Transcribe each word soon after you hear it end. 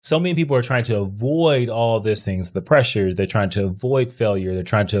so many people are trying to avoid all these things, the pressure, they're trying to avoid failure, they're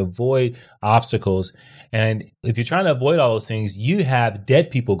trying to avoid obstacles. And if you're trying to avoid all those things, you have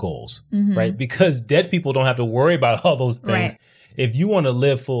dead people goals, right? Because dead people don't have to worry about all those things. Right. If you want to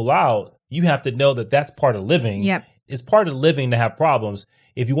live full out, you have to know that that's part of living. Yep. It's part of living to have problems.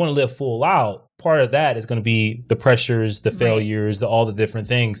 If you want to live full out, part of that is going to be the pressures, the failures, all the different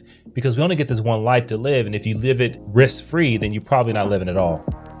things, because we only get this one life to live. And if you live it risk-free, then you're probably not living at all.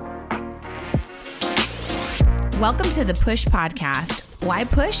 Welcome to the Push Podcast. Why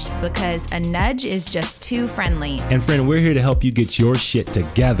push? Because a nudge is just too friendly. And friend, we're here to help you get your shit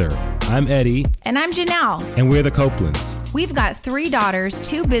together. I'm Eddie. And I'm Janelle. And we're the Copelands. We've got 3 daughters,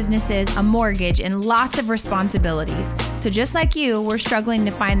 2 businesses, a mortgage, and lots of responsibilities. So just like you, we're struggling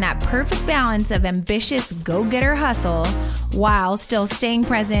to find that perfect balance of ambitious go-getter hustle while still staying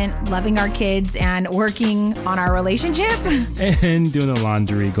present, loving our kids, and working on our relationship. And doing the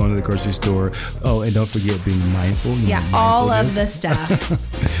laundry, going to the grocery store. Oh, and don't forget being mindful. Yeah, all of the stuff.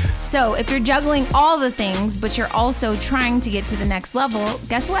 So if you're juggling all the things, but you're also trying to get to the next level,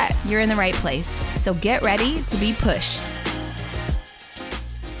 guess what? You're in the right place. So get ready to be pushed.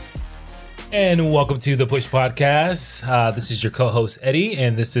 And welcome to the Push Podcast. This is your co-host, Eddie,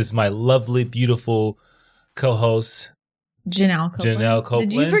 and this is my lovely, beautiful co-host, Janelle Copeland.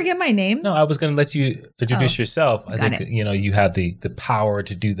 Did you forget my name? No, I was going to let you introduce yourself. I think, you have the power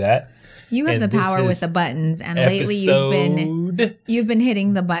to do that. You have the power with the buttons, and lately you've been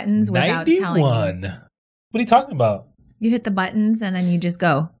hitting the buttons without 91. Telling me. What are you talking about? You hit the buttons and then you just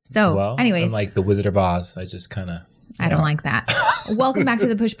go. So, anyways, I'm like the Wizard of Oz. I just kind of. I don't like that. Welcome back to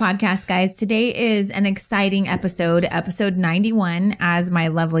the Push Podcast, guys. Today is an exciting episode 91, as my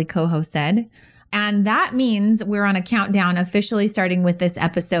lovely co-host said. And that means we're on a countdown, officially starting with this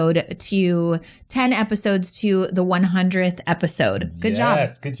episode to 10 episodes to the 100th episode. Good job.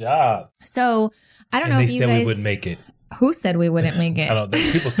 Yes, good job. So I don't know if you guys... They said we wouldn't make it. Who said we wouldn't make it? I don't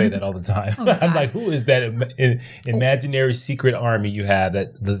know. People say that all the time. I'm like, who is that imaginary secret army you have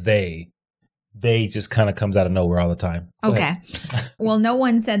that they just kind of comes out of nowhere all the time. Okay. Well, no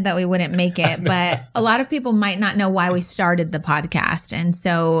one said that we wouldn't make it, but a lot of people might not know why we started the podcast. And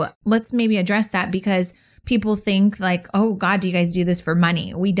so let's maybe address that, because people think like, oh God, do you guys do this for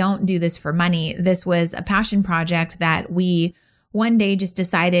money? We don't do this for money. This was a passion project that we one day just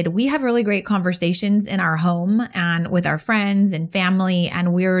decided we have really great conversations in our home and with our friends and family.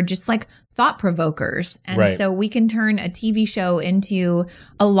 And we're just like thought provokers. And so we can turn a TV show into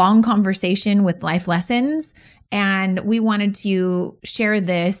a long conversation with life lessons. And we wanted to share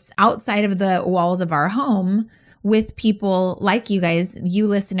this outside of the walls of our home with people like you guys, you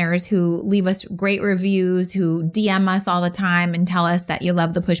listeners who leave us great reviews, who DM us all the time and tell us that you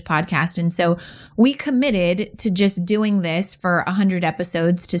love the Push Podcast. And so we committed to just doing this for 100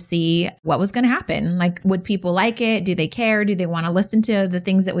 episodes to see what was going to happen. Like, would people like it? Do they care? Do they want to listen to the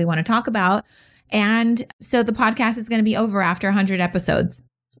things that we want to talk about? And so the podcast is going to be over after 100 episodes.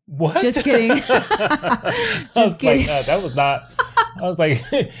 What? Just kidding. Just kidding. Like, that was not... I was like,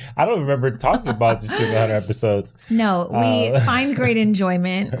 I don't remember talking about just doing 100 episodes. No, we find great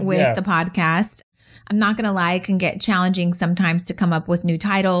enjoyment with the podcast. I'm not going to lie, it can get challenging sometimes to come up with new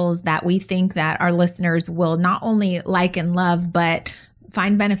titles that we think that our listeners will not only like and love, but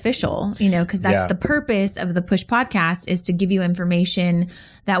find beneficial, because that's the purpose of the Push Podcast, is to give you information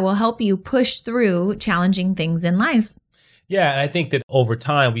that will help you push through challenging things in life. Yeah, and I think that over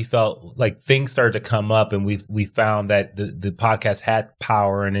time we felt like things started to come up, and we found that the podcast had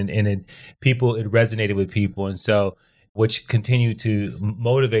power, and it resonated with people, and so which continued to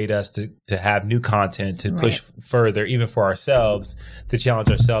motivate us to have new content, to push further, even for ourselves, to challenge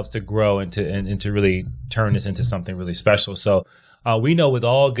ourselves to grow and to really turn this into something really special. So we know with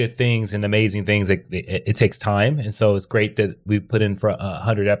all good things and amazing things, it takes time. And so it's great that we put in for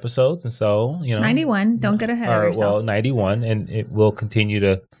 100 episodes. And so, 91, don't get ahead of yourself. Well, 91, and it will continue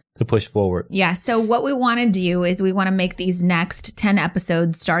to push forward. Yeah. So what we want to do is we want to make these next 10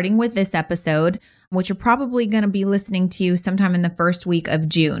 episodes, starting with this episode, which you're probably going to be listening to sometime in the first week of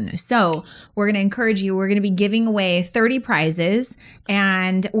June. So we're going to encourage you. We're going to be giving away 30 prizes,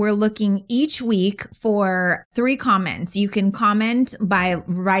 and we're looking each week for 3 comments. You can comment by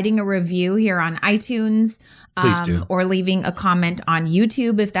writing a review here on iTunes, Please do. Or leaving a comment on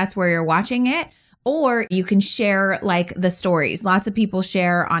YouTube if that's where you're watching it. Or you can share like the stories. Lots of people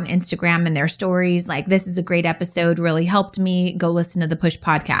share on Instagram in their stories, like, this is a great episode, really helped me. Go listen to the Push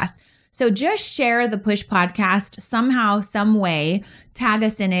Podcast. So just share the Push Podcast somehow, some way, tag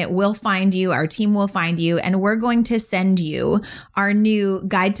us in it. We'll find you. Our team will find you. And we're going to send you our new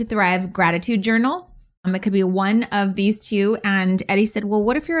Guide to Thrive gratitude journal. It could be one of these two. And Eddie said, well,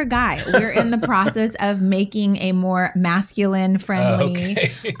 what if you're a guy? We're in the process of making a more masculine friendly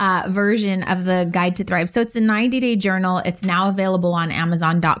version of the Guide to Thrive. So it's a 90-day journal. It's now available on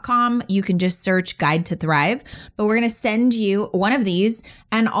Amazon.com. You can just search Guide to Thrive, but we're going to send you one of these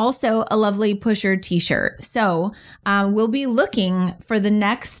and also a lovely Pusher t-shirt. So we'll be looking for the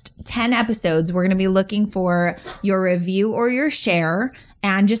next 10 episodes. We're going to be looking for your review or your share.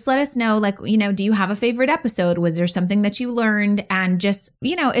 And just let us know, like, do you have a favorite episode? Was there something that you learned? And just,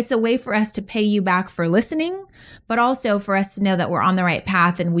 it's a way for us to pay you back for listening, but also for us to know that we're on the right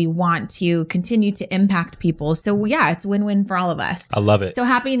path and we want to continue to impact people. So yeah, it's win-win for all of us. I love it. So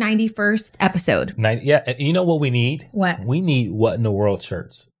happy 91st episode. Yeah. And you know what we need? What? We need What in the World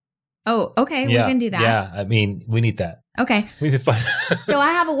shirts. Oh, okay. Yeah. We can do that. Yeah. I mean, we need that. Okay. We need to find. So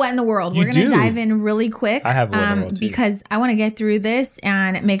I have a What in the World. We're going to dive in really quick. I have a What in the World too. Because I want to get through this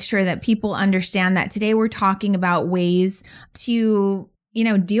and make sure that people understand that today we're talking about ways to,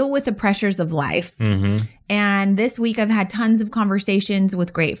 deal with the pressures of life. Mm-hmm. And this week I've had tons of conversations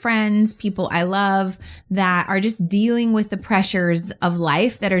with great friends, people I love that are just dealing with the pressures of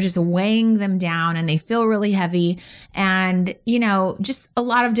life that are just weighing them down and they feel really heavy. And, just a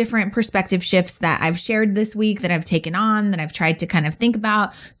lot of different perspective shifts that I've shared this week that I've taken on, that I've tried to kind of think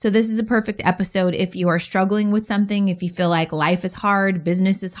about. So this is a perfect episode if you are struggling with something, if you feel like life is hard,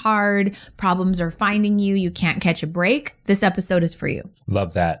 business is hard, problems are finding you, you can't catch a break. This episode is for you.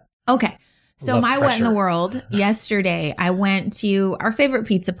 Love that. Okay. So Love my pressure. What in the World, yesterday, I went to our favorite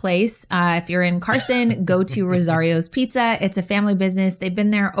pizza place. If you're in Carson, go to Rosario's Pizza. It's a family business. They've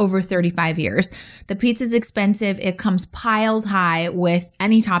been there over 35 years. The pizza's expensive. It comes piled high with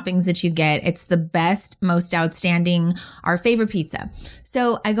any toppings that you get. It's the best, most outstanding, our favorite pizza.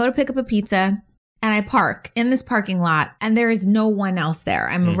 So I go to pick up a pizza. And I park in this parking lot and there is no one else there.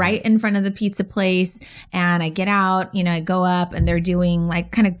 I'm right in front of the pizza place and I get out, I go up and they're doing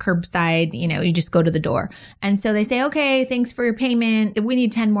like kind of curbside, you just go to the door. And so they say, okay, thanks for your payment. We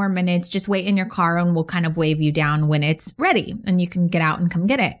need 10 more minutes. Just wait in your car and we'll kind of wave you down when it's ready and you can get out and come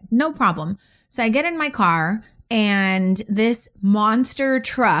get it. No problem. So I get in my car and this monster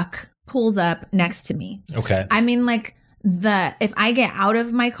truck pulls up next to me. Okay. I mean, like, if I get out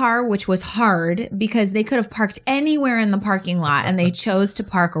of my car, which was hard because they could have parked anywhere in the parking lot and they chose to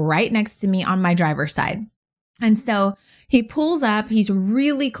park right next to me on my driver's side. And so he pulls up, he's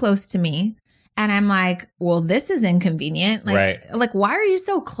really close to me. And I'm like, well, this is inconvenient. Like, why are you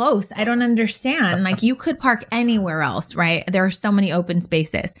so close? I don't understand. Like, you could park anywhere else, right? There are so many open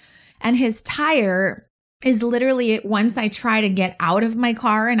spaces. And his tire is literally, once I try to get out of my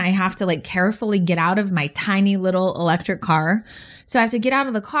car and I have to like carefully get out of my tiny little electric car. So I have to get out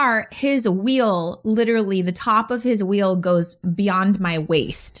of the car. His wheel, literally the top of his wheel goes beyond my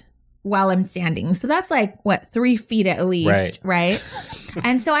waist while I'm standing. So that's like 3 feet at least. Right.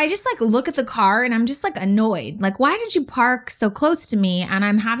 And so I just like look at the car and I'm just like annoyed. Like, why did you park so close to me? And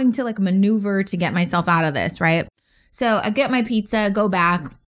I'm having to like maneuver to get myself out of this. Right. So I get my pizza, go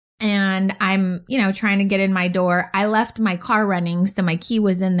back. And I'm, trying to get in my door. I left my car running, so my key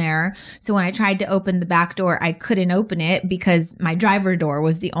was in there. So when I tried to open the back door, I couldn't open it because my driver door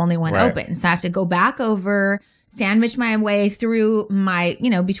was the only one open. So I have to go back over, sandwich my way through my,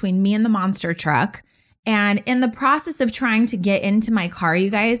 between me and the monster truck. And in the process of trying to get into my car,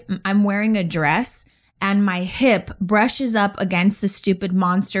 you guys, I'm wearing a dress and my hip brushes up against the stupid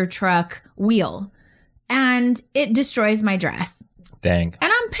monster truck wheel and it destroys my dress. Dang.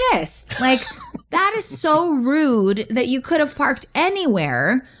 And I'm pissed. Like, that is so rude that you could have parked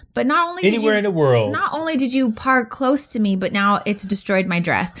anywhere, but not only anywhere in the world. Not only did you park close to me, but now it's destroyed my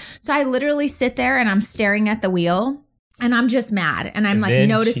dress. So I literally sit there and I'm staring at the wheel and I'm just mad. And I'm like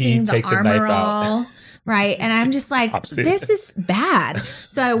noticing the armor all. Right. And I'm just like, this is bad.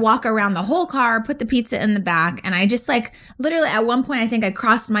 So I walk around the whole car, put the pizza in the back. And I just like literally at one point, I think I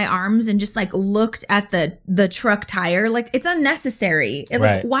crossed my arms and just like looked at the truck tire. Like, it's unnecessary.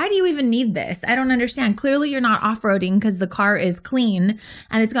 Like, why do you even need this? I don't understand. Clearly you're not off-roading because the car is clean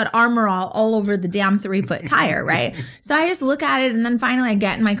and it's got Armor all over the damn 3-foot tire. Right. So I just look at it. And then finally I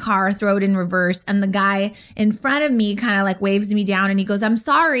get in my car, throw it in reverse. And the guy in front of me kind of like waves me down and he goes, I'm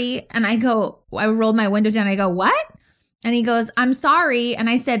sorry. And I rolled my window down. I go, what? And he goes, I'm sorry. And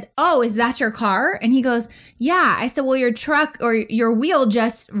I said, oh, is that your car? And he goes, yeah. I said, well, your truck or your wheel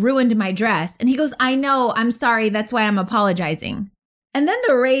just ruined my dress. And he goes, I know. I'm sorry. That's why I'm apologizing. And then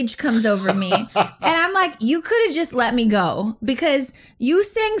the rage comes over me. And I'm like, you could have just let me go because you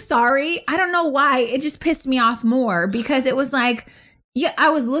saying sorry. I don't know why. It just pissed me off more because it was like, Yeah, I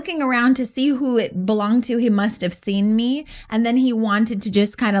was looking around to see who it belonged to. He must have seen me. And then he wanted to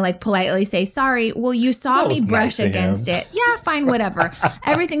just kind of like politely say, sorry, well, you saw me brush against it. Yeah, fine, whatever.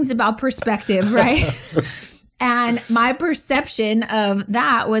 Everything's about perspective, right? And my perception of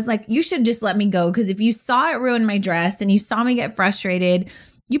that was like, you should just let me go. Because if you saw it ruin my dress and you saw me get frustrated,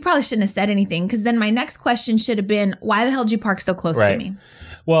 you probably shouldn't have said anything. Because then my next question should have been, why the hell did you park so close to me?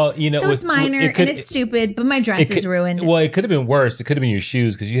 Well, you know, so it's minor and it's stupid, but my dress is ruined. Well, it could have been worse. It could have been your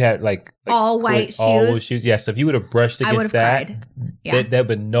shoes because you had like all white shoes. All shoes. Yeah. So if you would have brushed against that, there would have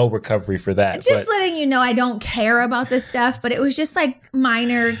been no recovery for that. Just letting you know, I don't care about this stuff, but it was just like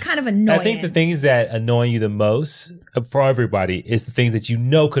minor kind of annoyance. I think the things that annoy you the most for everybody is the things that you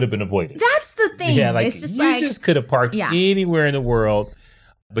know could have been avoided. That's the thing. Yeah, like it's just you just could have parked anywhere in the world.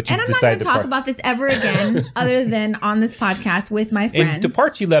 But you and I'm not going to talk about this ever again other than on this podcast with my friends. And the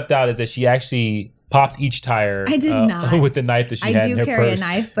part she left out is that she actually popped each tire. I did not. With the knife that she had in her purse. I do carry a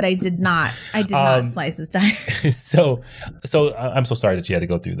knife, but I did not. I did not slice his tires. So I'm so sorry that you had to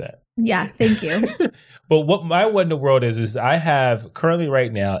go through that. Yeah, thank you. But what my what in the world is I have currently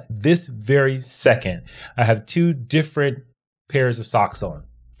right now, this very second, I have 2 different pairs of socks on.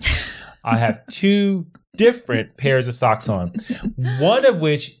 I have 2 different pairs of socks on, one of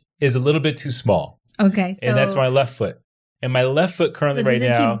which is a little bit too small. Okay. And that's my left foot. And my left foot currently right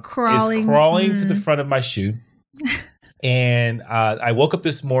now is crawling to the front of my shoe. And I woke up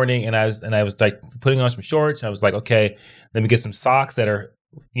this morning and I was like putting on some shorts. I was like, okay, let me get some socks that are,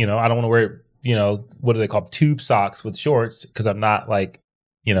 you know, I don't want to wear, you know, what do they call tube socks with shorts because I'm not like,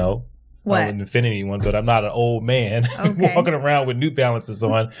 you know, an Infinity one, but I'm not an old man walking around with New Balances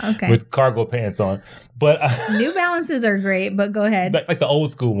on with cargo pants on. But New Balances are great, but go ahead. Like the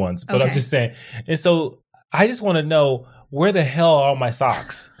old school ones. But I'm just saying. And so I just want to know where the hell are all my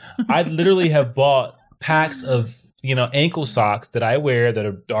socks? I literally have bought packs of, you know, ankle socks that I wear that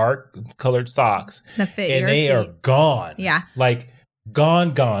are dark colored socks. That fit and your they feet. are gone. Yeah. Like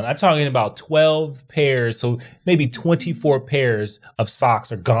gone. I'm talking about 12 pairs. So maybe 24 pairs of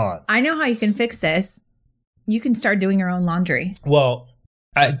socks are gone. I know how you can fix this. You can start doing your own laundry. Well,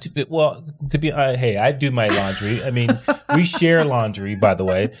 I do my laundry. I mean, we share laundry, by the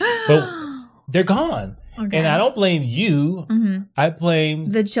way, but they're gone. Okay. And I don't blame you. Mm-hmm. I blame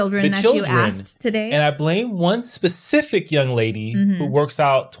the children that you asked today. And I blame one specific young lady who works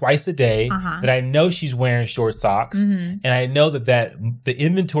out twice a day that I know she's wearing short socks. Mm-hmm. And I know that the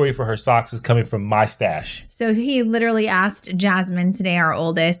inventory for her socks is coming from my stash. So he literally asked Jasmine today, our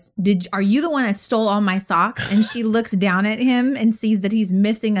oldest, are you the one that stole all my socks? And she looks down at him and sees that he's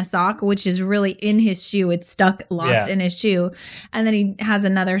missing a sock, which is really in his shoe. It's lost in his shoe. And then he has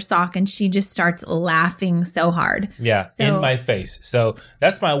another sock and she just starts laughing so hard. Yeah, so, in my face. So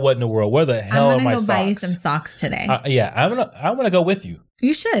that's my what in the world. Where the hell are my socks? I'm gonna go buy you some socks today. I want to go with you.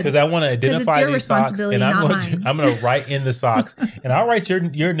 You should, because I want to identify these socks, and I'm going to write in the socks, and I'll write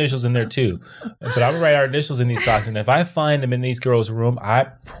your initials in there too. But I'm gonna write our initials in these socks, and if I find them in these girls' room, I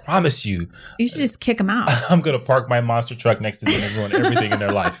promise you should just kick them out. I'm going to park my monster truck next to them and ruin everything in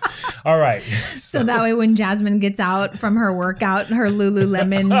their life. All right. So that way, when Jasmine gets out from her workout, her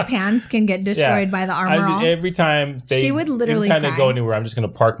Lululemon pants can get destroyed by the Armor All. Every time they go anywhere, I'm just going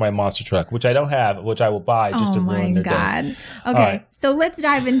to park my monster truck, which I don't have, which I will buy just to ruin their day. Okay, right. So let's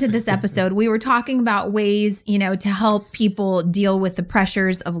dive into this episode. We were talking about ways, to help people deal with the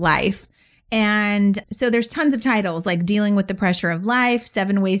pressures of life. And so there's tons of titles like Dealing with the Pressure of Life,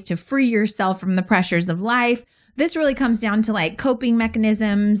 7 Ways to Free Yourself from the Pressures of Life. This really comes down to like coping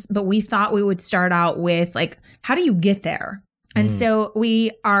mechanisms, but we thought we would start out with like, how do you get there? And so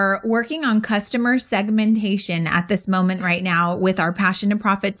we are working on customer segmentation at this moment right now with our Passion to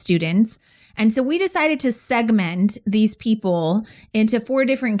Profit students. And so we decided to segment these people into 4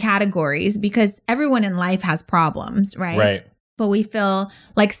 different categories because everyone in life has problems, right? Right. But we feel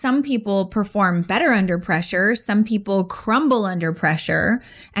like some people perform better under pressure. Some people crumble under pressure.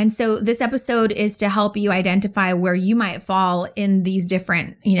 And so this episode is to help you identify where you might fall in these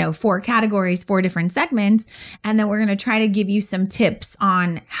different, 4 categories, 4 different segments. And then we're going to try to give you some tips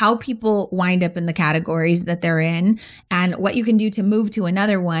on how people wind up in the categories that they're in and what you can do to move to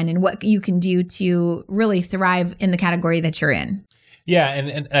another one and what you can do to really thrive in the category that you're in. Yeah,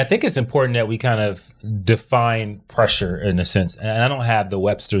 and I think it's important that we kind of define pressure in a sense. And I don't have the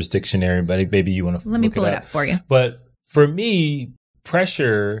Webster's dictionary, but maybe you want to let me pull it up for you. But for me,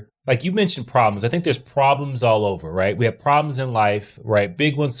 pressure, like you mentioned problems, I think there's problems all over, right? We have problems in life, right?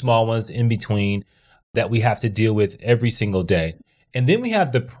 Big ones, small ones, in between that we have to deal with every single day. And then we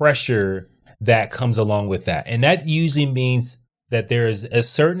have the pressure that comes along with that. And that usually means that there is a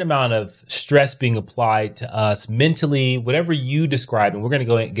certain amount of stress being applied to us mentally, whatever you describe, and we're going to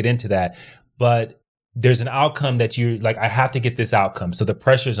go and get into that. But there's an outcome that you're like, I have to get this outcome. So the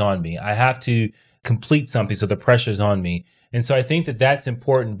pressure's on me. I have to complete something. So the pressure's on me. And so I think that that's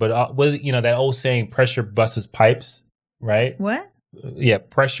important. But, that old saying, pressure busts pipes, right? What? Yeah,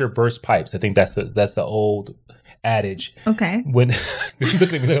 pressure bursts pipes. I think that's the old adage. Okay. When you're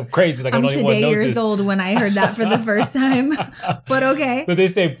looking at me like I'm crazy, like I'm I don't even today know years this. old when I heard that for the first time. But okay. But they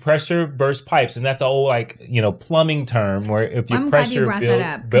say pressure bursts pipes, and that's an old plumbing term where if your I'm glad pressure you brought that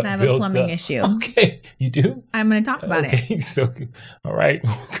up because I have a plumbing issue. Okay, you do? I'm going to talk about it. Okay, so all right,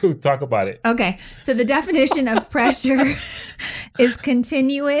 we'll talk about it. Okay. So the definition of pressure is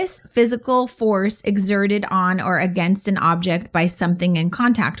continuous physical force exerted on or against an object by something in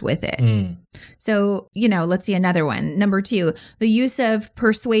contact with it. So, let's see another one. Number 2, the use of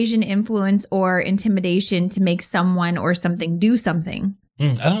persuasion, influence, or intimidation to make someone or something do something.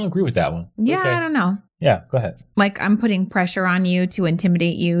 I don't agree with that one. Yeah, Okay. I don't know. Yeah, go ahead. Like I'm putting pressure on you to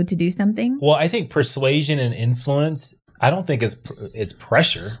intimidate you to do something. Well, I think persuasion and influence, I don't think it's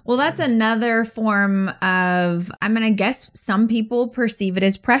pressure. Well, that's another form of, I'm going to guess some people perceive it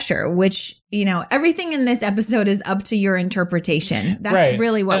as pressure, which, everything in this episode is up to your interpretation. That's right.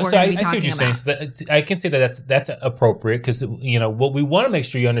 really what we're going to be talking I see what you're about. saying. So I can say that that's appropriate because, what we want to make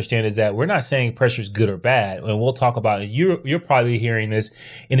sure you understand is that we're not saying pressure is good or bad. And we'll talk about it. You're probably hearing this.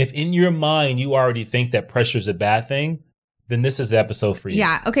 And if in your mind you already think that pressure is a bad thing, then this is the episode for you.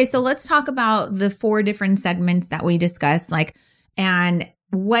 Yeah. Okay. So let's talk about the 4 different segments that we discussed, and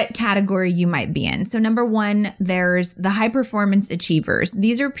what category you might be in. So number 1, there's the high performance achievers.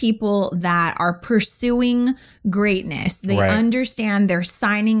 These are people that are pursuing greatness. They understand they're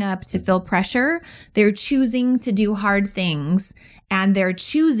signing up to feel pressure. They're choosing to do hard things. And they're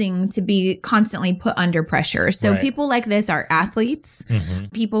choosing to be constantly put under pressure. So people like this are athletes,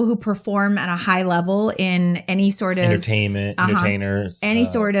 people who perform at a high level in any sort of entertainers, any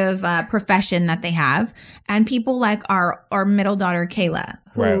sort of profession that they have. And people like our middle daughter, Kayla,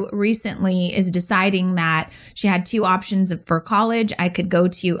 who recently is deciding that she had 2 options for college. I could go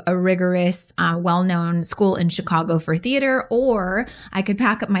to a rigorous, well-known school in Chicago for theater, or I could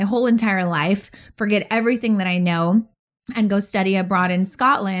pack up my whole entire life, forget everything that I know, and go study abroad in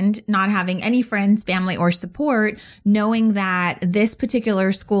Scotland, not having any friends, family, or support, knowing that this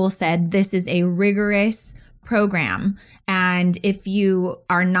particular school said this is a rigorous program. And if you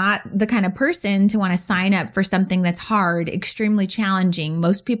are not the kind of person to want to sign up for something that's hard, extremely challenging,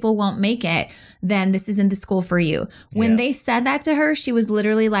 most people won't make it, then this isn't the school for you. When they said that to her, she was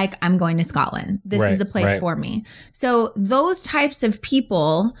literally like, I'm going to Scotland. This is the place for me. So those types of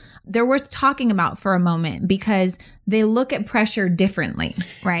people, they're worth talking about for a moment because they look at pressure differently,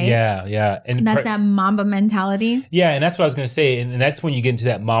 right? Yeah. And that's that Mamba mentality. Yeah, and that's what I was going to say, and that's when you get into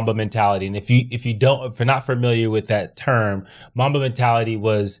that Mamba mentality. And if you're not familiar with that term, Mamba mentality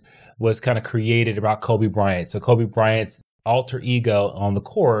was kind of created about Kobe Bryant. So Kobe Bryant's alter ego on the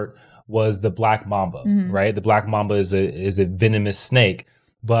court was the Black Mamba, right? The Black Mamba is a venomous snake.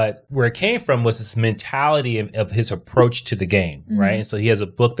 But where it came from was this mentality of his approach to the game, right? And so he has a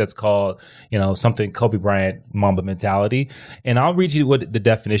book that's called, something Kobe Bryant Mamba mentality. And I'll read you what the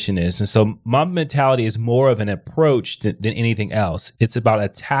definition is. And so Mamba mentality is more of an approach than anything else. It's about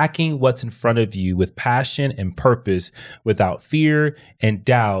attacking what's in front of you with passion and purpose, without fear and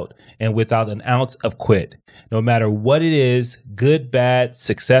doubt, and without an ounce of quit. No matter what it is, good, bad,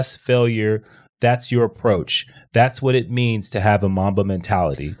 success, failure, that's your approach. That's what it means to have a Mamba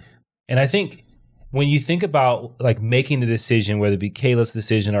mentality. And I think when you think about making the decision, whether it be Kayla's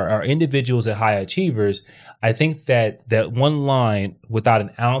decision or individuals at high achievers, I think that one line, without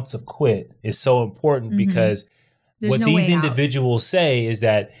an ounce of quit, is so important because There's what no these way out. individuals say is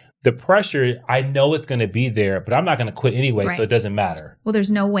that the pressure, I know it's going to be there, but I'm not going to quit anyway, so it doesn't matter. Well,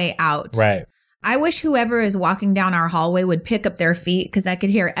 there's no way out. Right. I wish whoever is walking down our hallway would pick up their feet because I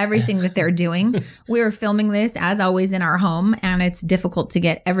could hear everything that they're doing. We were filming this, as always, in our home, and it's difficult to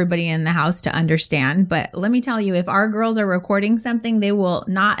get everybody in the house to understand. But let me tell you, if our girls are recording something, they will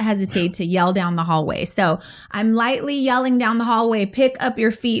not hesitate to yell down the hallway. So I'm lightly yelling down the hallway, pick up your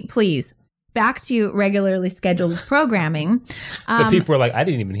feet, please. Back to regularly scheduled programming. The people are like, I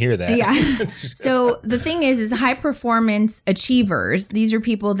didn't even hear that. Yeah. So the thing is high performance achievers, these are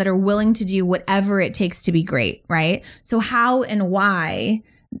people that are willing to do whatever it takes to be great, right? So how and why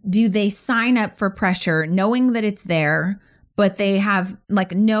do they sign up for pressure knowing that it's there, but they have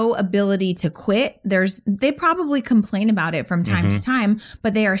no ability to quit? They probably complain about it from time to time,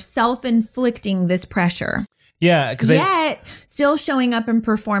 but they are self-inflicting this pressure. Yeah, because yet still showing up and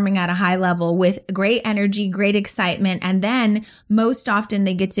performing at a high level with great energy, great excitement. And then most often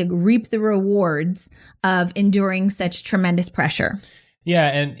they get to reap the rewards of enduring such tremendous pressure. Yeah.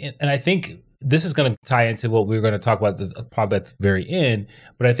 And I think this is going to tie into what we're going to talk about probably at the very end,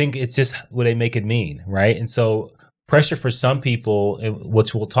 but I think it's just what they make it mean, right? And so pressure for some people,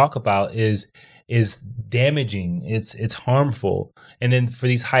 which we'll talk about, is damaging. It's harmful. And then for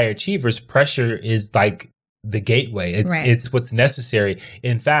these high achievers, pressure is like the gateway. It's what's necessary.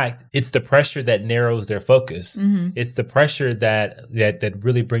 In fact, it's the pressure that narrows their focus. Mm-hmm. It's the pressure that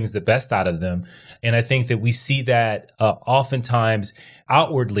really brings the best out of them. And I think that we see that oftentimes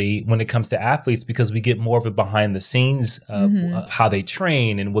outwardly when it comes to athletes, because we get more of it behind the scenes of how they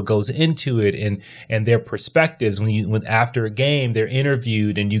train and what goes into it, and their perspectives. When after a game they're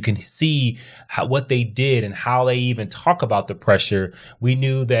interviewed and you can see what they did and how they even talk about the pressure. We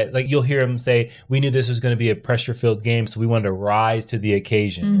knew that, like, you'll hear them say, we knew this was going to be a pressure-filled game, so we wanted to rise to the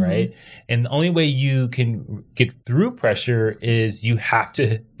occasion, right? And the only way you can get through pressure is you have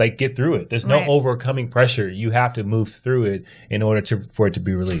to get through it. There's no overcoming pressure. You have to move through it in order for it to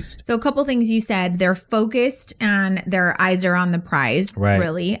be released. So a couple things you said. They're focused and their eyes are on the prize,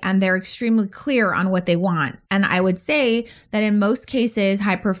 really, and they're extremely clear on what they want. And I would say that in most cases,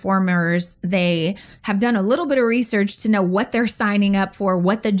 high performers, they have done a little bit of research to know what they're signing up for,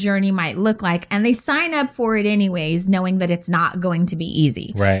 what the journey might look like, and they sign up for it anyways, knowing that it's not going to be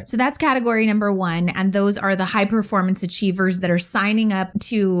easy. Right. So that's category number one. And those are the high performance achievers that are signing up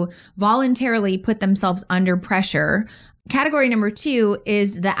to voluntarily put themselves under pressure. Category number two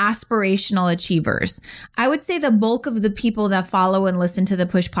is the aspirational achievers. I would say the bulk of the people that follow and listen to the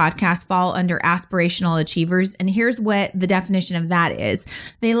Push podcast fall under aspirational achievers. And here's what the definition of that is.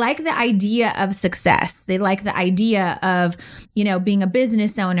 They like the idea of success. They like the idea of, being a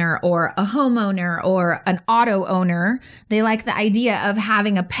business owner or a homeowner or an auto owner. They like the idea of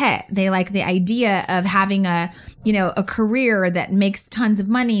having a pet. They like the idea of having a career that makes tons of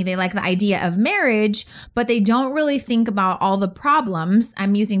money. They like the idea of marriage, but they don't really think about all the problems,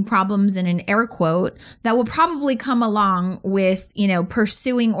 I'm using problems in an air quote, that will probably come along with,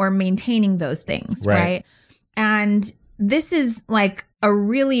 pursuing or maintaining those things, right? And this is like a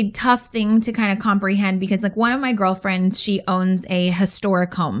really tough thing to kind of comprehend because, like, one of my girlfriends, she owns a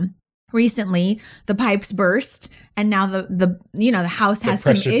historic home. Recently, the pipes burst and now the house has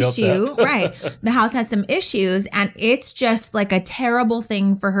some issue. Right. The house has some issues and it's just like a terrible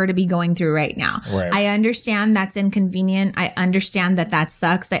thing for her to be going through right now. Right. I understand that's inconvenient. I understand that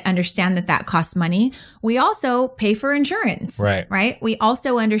sucks. I understand that costs money. We also pay for insurance. Right. We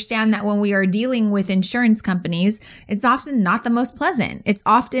also understand that when we are dealing with insurance companies, it's often not the most pleasant. It's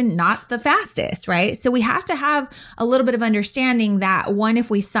often not the fastest. Right. So we have to have a little bit of understanding that, one, if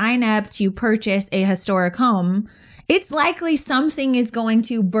we sign up to purchase a historic home, it's likely something is going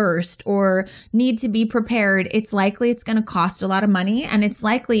to burst or need to be prepared. It's likely it's going to cost a lot of money, and it's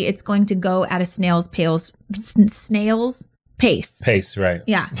likely it's going to go at a snail's pace. Pace, right.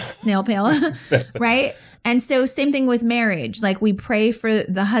 Yeah, snail pail, right? And so same thing with marriage. Like, we pray for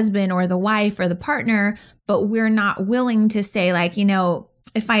the husband or the wife or the partner, but we're not willing to say, like,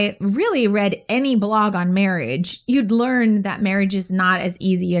 if I really read any blog on marriage, you'd learn that marriage is not as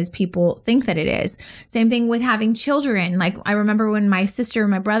easy as people think that it is. Same thing with having children. Like, I remember when my sister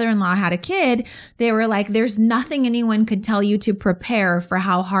and my brother-in-law had a kid, they were like, there's nothing anyone could tell you to prepare for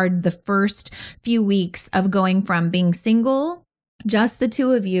how hard the first few weeks of going from being single, just the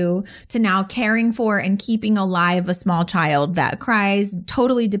two of you, to now caring for and keeping alive a small child that cries,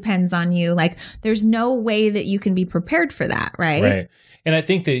 totally depends on you. Like, there's no way that you can be prepared for that, right? Right. And I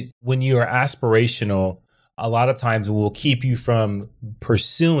think that when you are aspirational, a lot of times what will keep you from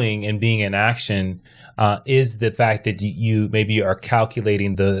pursuing and being in action is the fact that you maybe are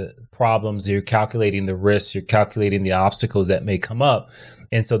calculating the problems, you're calculating the risks, you're calculating the obstacles that may come up.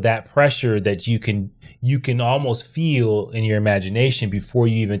 And so that pressure that you can almost feel in your imagination before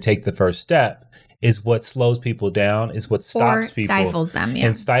you even take the first step is what slows people down, is what stops people. Stifles them,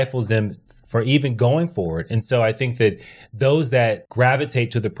 and stifles them for even going forward. And so I think that those that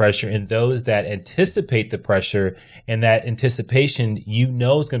gravitate to the pressure and those that anticipate the pressure, and that anticipation, is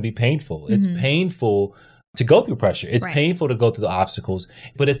going to be painful. It's painful to go through pressure. It's painful to go through the obstacles,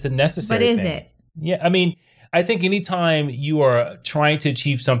 but it's a necessary thing. But is it? Yeah. I mean, I think anytime you are trying to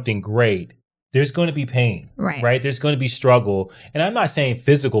achieve something great, there's going to be pain, right? There's going to be struggle. And I'm not saying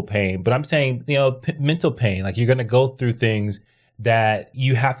physical pain, but I'm saying, mental pain. Like, you're going to go through things that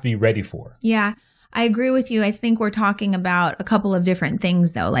you have to be ready for. Yeah. I agree with you. I think we're talking about a couple of different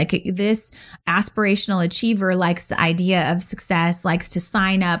things, though. Like this aspirational achiever likes the idea of success, likes to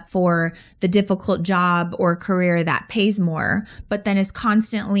sign up for the difficult job or career that pays more, but then is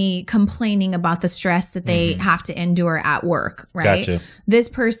constantly complaining about the stress that they have to endure at work, right? Gotcha. This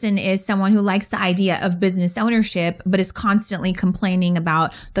person is someone who likes the idea of business ownership, but is constantly complaining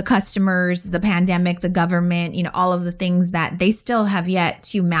about the customers, the pandemic, the government, all of the things that they still have yet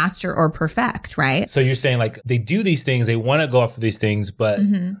to master or perfect, right? So you're saying like they do these things, they want to go after these things, but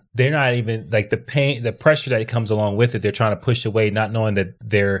they're not even like the pain, the pressure that comes along with it. They're trying to push away, not knowing that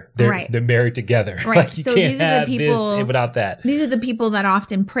they're married together. Right. Like you so can't these are have the people this without that. These are the people that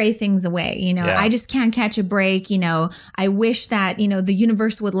often pray things away. I just can't catch a break. I wish that, the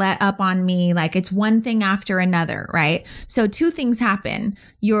universe would let up on me. Like it's one thing after another. Right. So two things happen.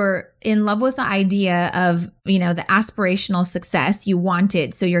 You're in love with the idea of, the aspirational success. You want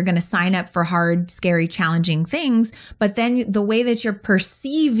it. So you're going to sign up for hard, scary, challenging things. But then the way that you're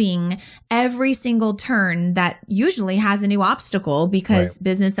perceiving every single turn that usually has a new obstacle, because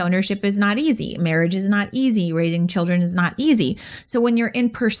business ownership is not easy. Marriage is not easy. Raising children is not easy. So when you're in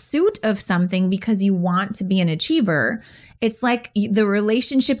pursuit of something because you want to be an achiever, it's like the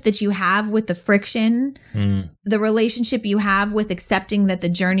relationship that you have with the friction, the relationship you have with accepting that the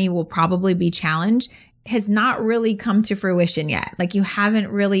journey will probably be challenged has not really come to fruition yet. Like you haven't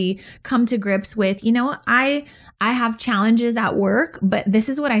really come to grips with, I have challenges at work, but this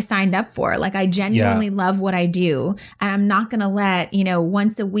is what I signed up for. Like I genuinely love what I do. And I'm not going to let,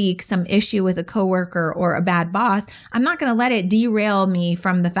 once a week, some issue with a coworker or a bad boss, I'm not going to let it derail me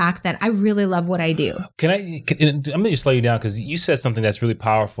from the fact that I really love what I do. I'm going to just slow you down because you said something that's really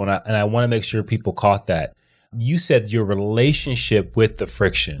powerful. And I want to make sure people caught that. You said your relationship with the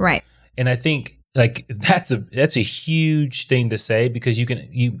friction. Right. And I think like that's a huge thing to say because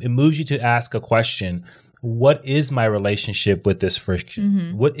it moves you to ask a question. What is my relationship with this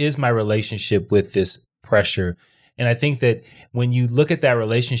friction? What is my relationship with this pressure? And I think that when you look at that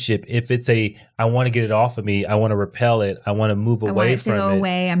relationship, if it's I want to get it off of me, I want to repel it, I want to move away from it. I want it to go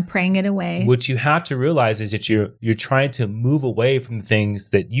away. I'm praying it away. What you have to realize is that you're trying to move away from the things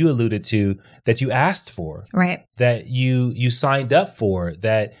that you alluded to, that you asked for, right? That you signed up for,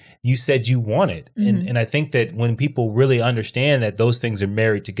 that you said you wanted. And I think that when people really understand that those things are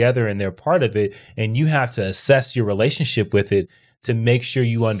married together and they're part of it, and you have to assess your relationship with it to make sure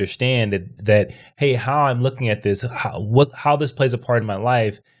you understand that hey, how I'm looking at this, how this plays a part in my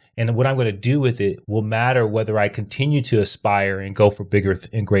life, and what I'm going to do with it will matter whether I continue to aspire and go for bigger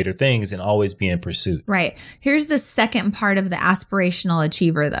and greater things and always be in pursuit. Right. Here's the second part of the aspirational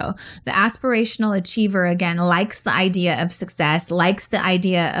achiever, though. The aspirational achiever, again, likes the idea of success, likes the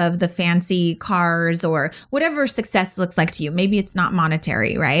idea of the fancy cars or whatever success looks like to you. Maybe it's not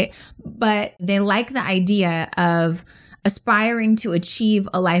monetary, right? But they like the idea of aspiring to achieve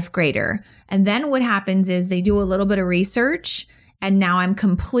a life greater. And then what happens is they do a little bit of research, and now I'm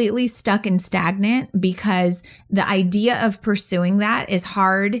completely stuck and stagnant because the idea of pursuing that is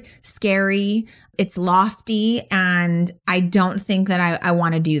hard, scary, it's lofty, and I don't think that I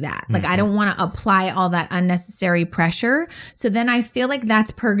want to do that. Like, I don't want to apply all that unnecessary pressure. So then I feel like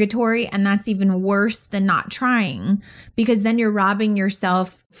that's purgatory, and that's even worse than not trying, because then you're robbing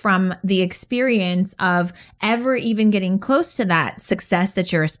yourself from the experience of ever even getting close to that success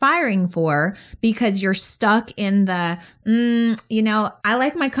that you're aspiring for, because you're stuck in the, I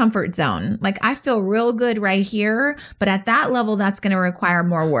like my comfort zone. Like, I feel real good right here, but at that level, that's going to require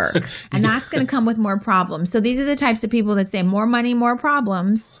more work, and that's going to come with more problems. So these are the types of people that say more money, more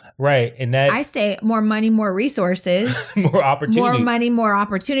problems. Right. And that I say more money, more resources, more opportunity, more money, more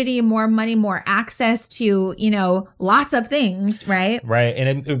opportunity, more money, more access to, lots of things. Right. Right.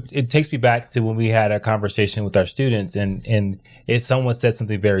 And it takes me back to when we had a conversation with our students, and if someone said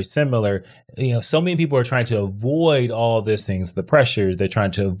something very similar, so many people are trying to avoid all these things, the pressure, they're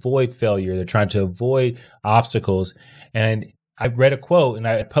trying to avoid failure, they're trying to avoid obstacles. And I read a quote and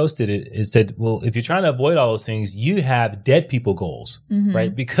I posted it. It said, well, if you're trying to avoid all those things, you have dead people goals,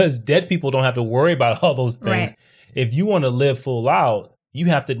 right? Because dead people don't have to worry about all those things. Right. If you want to live full out, you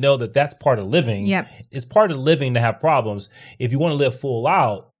have to know that that's part of living. Yep. It's part of living to have problems. If you want to live full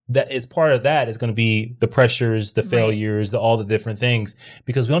out, that is part of that is going to be the pressures, the failures, all the different things,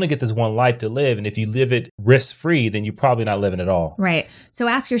 because we only get this one life to live. And if you live it risk-free, then you're probably not living at all. Right. So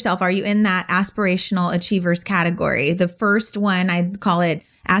ask yourself, are you in that aspirational achievers category? The first one, I call it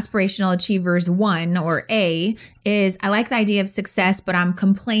aspirational achievers 1, or A, is I like the idea of success, but I'm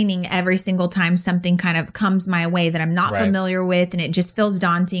complaining every single time something kind of comes my way that I'm not familiar with, and it just feels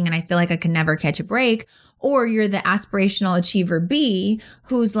daunting and I feel like I can never catch a break. Or you're the aspirational achiever B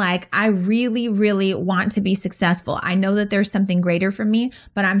who's like, I really, really want to be successful. I know that there's something greater for me,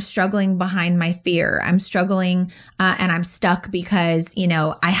 but I'm struggling behind my fear. I'm struggling and I'm stuck because,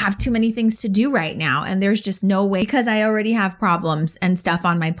 I have too many things to do right now. And there's just no way because I already have problems and stuff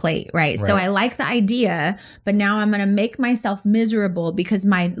on my plate, right? So I like the idea, but now I'm going to make myself miserable because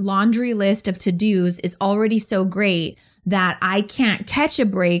my laundry list of to-dos is already so great that I can't catch a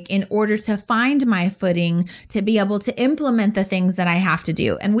break in order to find my footing to be able to implement the things that I have to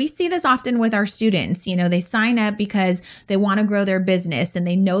do. And we see this often with our students. They sign up because they want to grow their business and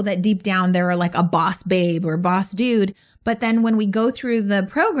they know that deep down they're like a boss babe or boss dude. But then when we go through the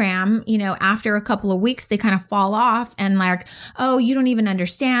program, after a couple of weeks, they kind of fall off and like, oh, you don't even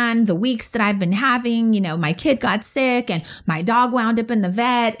understand the weeks that I've been having. My kid got sick and my dog wound up in the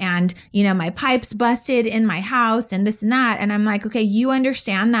vet and, my pipes busted in my house and this and that. And I'm like, okay, you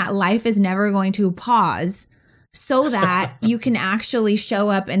understand that life is never going to pause so that you can actually show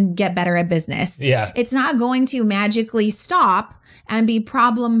up and get better at business. Yeah. It's not going to magically stop and be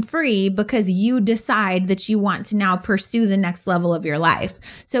problem free because you decide that you want to now pursue the next level of your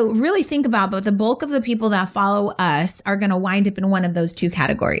life. So really think about, but the bulk of the people that follow us are going to wind up in one of those two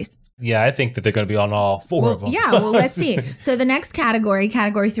categories. Yeah, I think that they're going to be on all four of them. Yeah, well, let's see. So the next category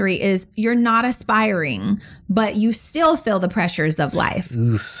 3, is you're not aspiring, but you still feel the pressures of life.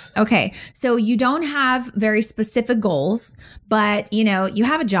 Okay, so you don't have very specific goals, but you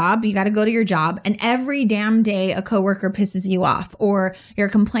have a job, you got to go to your job, and every damn day a coworker pisses you off or you're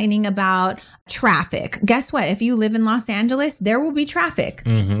complaining about traffic. Guess what? If you live in Los Angeles, there will be traffic.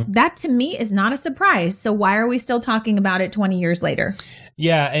 Mm-hmm. That to me is not a surprise. So why are we still talking about it 20 years later?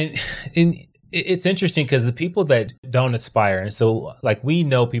 Yeah. And it's interesting because the people that don't aspire, and so like I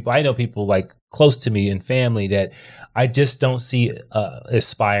know people like close to me and family that I just don't see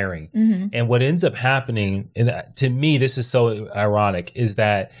aspiring. Mm-hmm. And what ends up happening, and to me, this is so ironic, is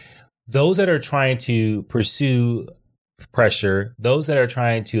that those that are trying to pursue pressure, those that are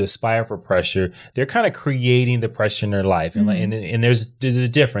trying to aspire for pressure, they're kind of creating the pressure in their life. Mm-hmm. And there's a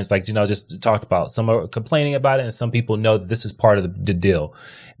difference, like, just talked about. Some are complaining about it and some people know that this is part of the deal.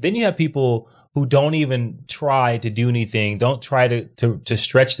 Then you have people who don't even try to do anything, don't try to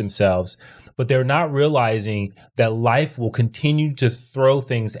stretch themselves, but they're not realizing that life will continue to throw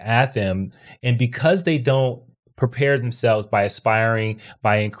things at them. And because they don't prepare themselves by aspiring,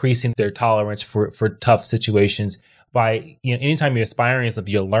 by increasing their tolerance for tough situations, by, anytime you're aspiring is if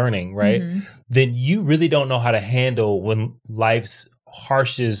you're learning, right? Mm-hmm. Then you really don't know how to handle when life's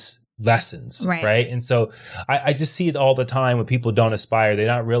harshest lessons, right? And so I just see it all the time when people don't aspire. They're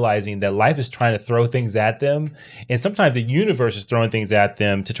not realizing that life is trying to throw things at them. And sometimes the universe is throwing things at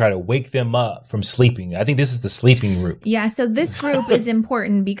them to try to wake them up from sleeping. I think this is the sleeping group. Yeah. So this group is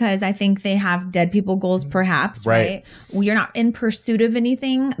important because I think they have dead people goals, perhaps, right? You're not in pursuit of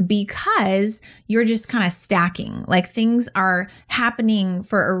anything because you're just kind of stacking. Like things are happening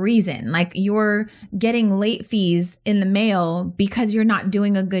for a reason. Like you're getting late fees in the mail because you're not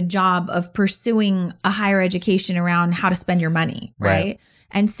doing a good job of pursuing a higher education around how to spend your money, right?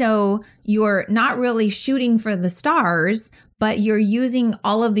 And so you're not really shooting for the stars, but you're using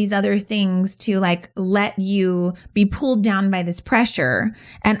all of these other things to like let you be pulled down by this pressure.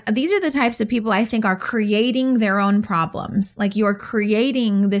 And these are the types of people I think are creating their own problems. Like you're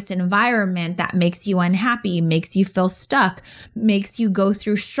creating this environment that makes you unhappy, makes you feel stuck, makes you go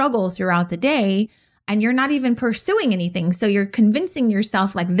through struggle throughout the day. And you're not even pursuing anything. So you're convincing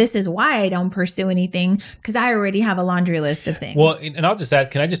yourself like, this is why I don't pursue anything because I already have a laundry list of things. Well, and I'll just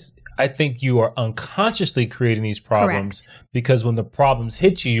add, I think you are unconsciously creating these problems. Correct. Because when the problems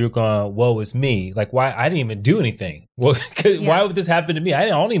hit you, you're going, woe is me. Like, why? I didn't even do anything. Well, why would this happen to me? I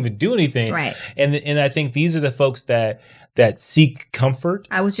don't even do anything. Right. And I think these are the folks that seek comfort.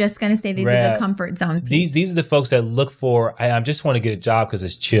 I was just going to say these are the comfort zone piece. These are the folks that look for, I just want to get a job because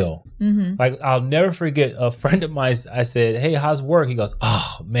it's chill. Mm-hmm. Like, I'll never forget a friend of mine, I said, hey, how's work? He goes,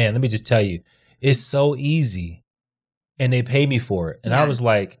 oh, man, let me just tell you, it's so easy. And they pay me for it. And I was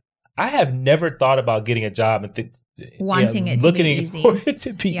like, I have never thought about getting a job and wanting it to be easy. For it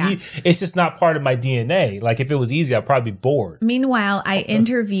to be easy. It's just not part of my DNA. Like if it was easy, I'd probably be bored. Meanwhile, I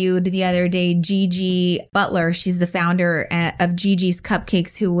interviewed the other day Gigi Butler. She's the founder of Gigi's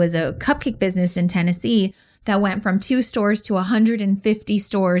Cupcakes, who was a cupcake business in Tennessee that went from 2 stores to 150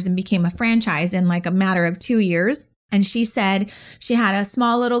 stores and became a franchise in like a matter of 2 years. And she said she had a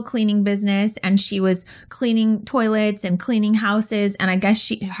small little cleaning business and she was cleaning toilets and cleaning houses. And I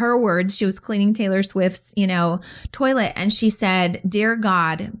guess her words, she was cleaning Taylor Swift's, toilet. And she said, "Dear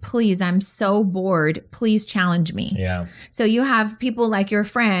God, please, I'm so bored. Please challenge me." Yeah. So you have people like your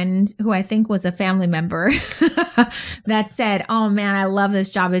friend, who I think was a family member, that said, "Oh man, I love this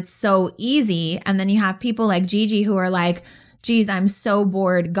job. It's so easy." And then you have people like Gigi who are like, "Geez, I'm so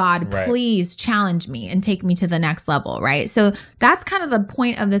bored. God, Right. please challenge me and take me to the next level," right? So that's kind of the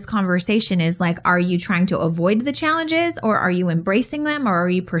point of this conversation is like, are you trying to avoid the challenges, or are you embracing them, or are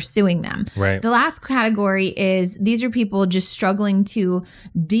you pursuing them? Right. The last category is these are people just struggling to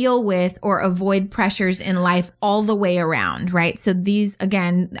deal with or avoid pressures in life all the way around, right? So these,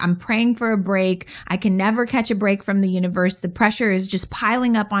 again, I'm praying for a break. I can never catch a break from the universe. The pressure is just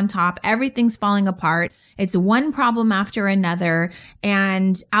piling up on top. Everything's falling apart. It's one problem after another,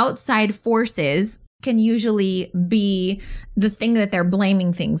 and outside forces can usually be the thing that they're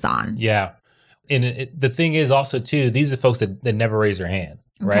blaming things on. Yeah. And the thing is also, too, these are folks that never raise their hand,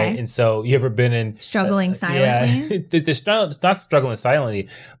 right? Okay. And so you ever been in... Struggling silently? Yeah. It's not struggling silently,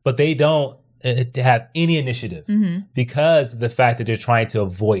 but they don't have any initiative because of the fact that they're trying to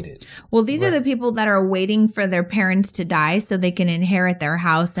avoid it. Well, these are the people that are waiting for their parents to die so they can inherit their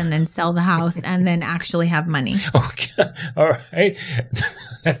house and then sell the house and then actually have money. Okay. All right.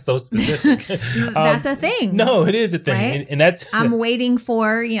 That's so specific. That's a thing. No, it is a thing. Right? And that's... I'm waiting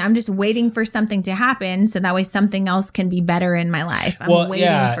for, I'm just waiting for something to happen so that way something else can be better in my life. I'm waiting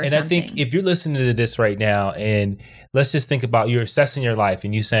for and something. I think if you're listening to this right now, and let's just think about you're assessing your life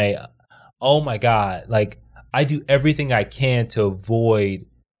and you say, "Oh my God, like I do everything I can to avoid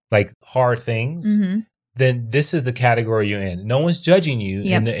like hard things," then this is the category you're in. No one's judging you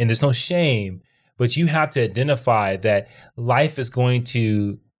and there's no shame, but you have to identify that life is going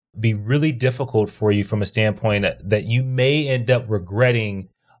to be really difficult for you from a standpoint that you may end up regretting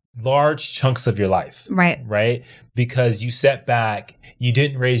large chunks of your life. Right? Because you sat back, you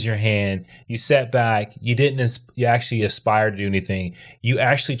didn't raise your hand, you sat back, you you actually aspire to do anything. You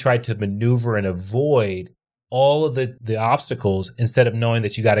actually tried to maneuver and avoid all of the obstacles instead of knowing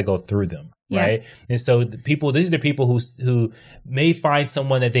that you got to go through them. Right. And so these are the people who may find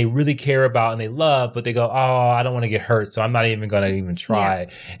someone that they really care about and they love, but they go, "Oh, I don't want to get hurt, so I'm not even going to even try.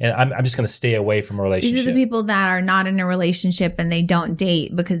 And I'm just going to stay away from a relationship." These are the people that are not in a relationship and they don't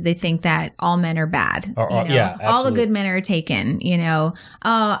date because they think that all men are bad. All the good men are taken, "Oh,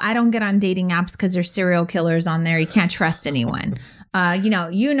 I don't get on dating apps because there's serial killers on there. You can't trust anyone."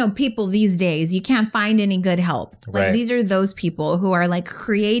 People these days, you can't find any good help. Like these are those people who are like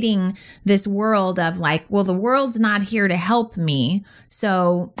creating this world of like, well, the world's not here to help me.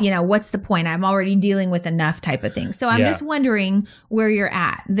 So, what's the point? I'm already dealing with enough type of thing. So I'm just wondering where you're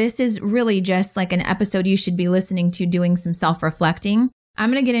at. This is really just like an episode you should be listening to, doing some self-reflecting. I'm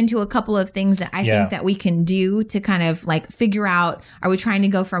going to get into a couple of things that I think that we can do to kind of like figure out, are we trying to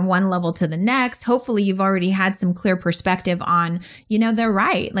go from one level to the next? Hopefully you've already had some clear perspective on, they're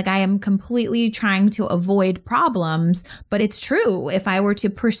right. Like I am completely trying to avoid problems, but it's true. If I were to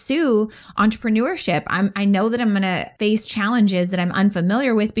pursue entrepreneurship, I know that I'm going to face challenges that I'm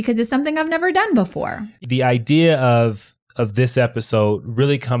unfamiliar with because it's something I've never done before. The idea of this episode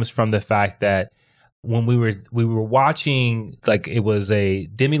really comes from the fact that when we were watching, like it was a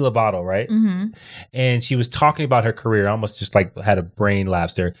Demi Lovato, right? And she was talking about her career. I almost just like had a brain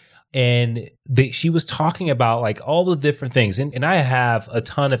lapse there. And she was talking about like all the different things. And I have a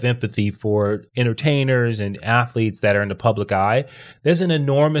ton of empathy for entertainers and athletes that are in the public eye. There's an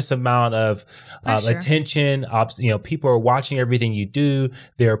enormous amount of attention. People are watching everything you do.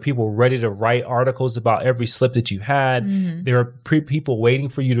 There are people ready to write articles about every slip that you had. There are people waiting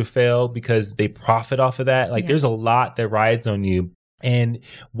for you to fail because they profit off of that. Like there's a lot that rides on you. And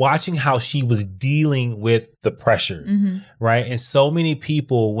watching how she was dealing with the pressure, right? And so many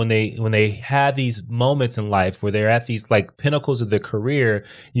people, when they have these moments in life where they're at these like pinnacles of their career,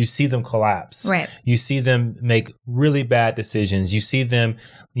 you see them collapse. Right. You see them make really bad decisions. You see them,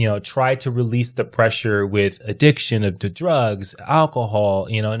 try to release the pressure with addiction to drugs, alcohol,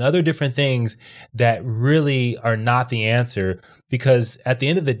 and other different things that really are not the answer. Because at the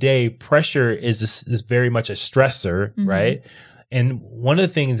end of the day, pressure is very much a stressor, right? And one of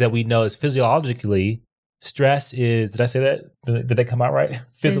the things that we know is physiologically, stress is, did I say that? Did that come out right?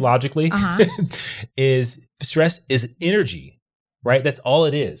 Physiologically, is stress is energy, right? That's all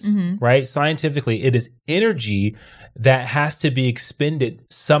it is, right? Scientifically, it is energy that has to be expended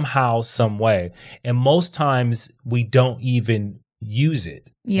somehow, some way. And most times we don't even use it.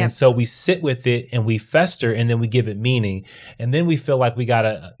 Yep. And so we sit with it and we fester, and then we give it meaning. And then we feel like we got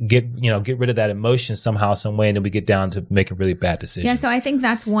to get rid of that emotion somehow, some way. And then we get down to making really bad decisions. Yeah. So I think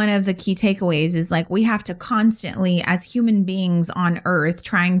that's one of the key takeaways is like, we have to constantly, as human beings on earth,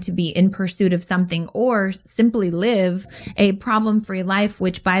 trying to be in pursuit of something or simply live a problem-free life,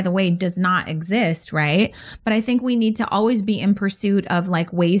 which, by the way, does not exist. Right. But I think we need to always be in pursuit of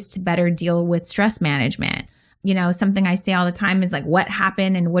like ways to better deal with stress management. Something I say all the time is like, what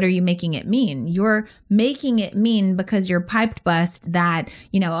happened and what are you making it mean? You're making it mean because you're piped bust that,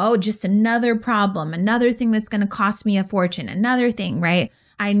 just another problem, another thing that's going to cost me a fortune, another thing, right?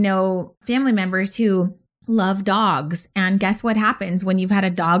 I know family members who love dogs. And guess what happens when you've had a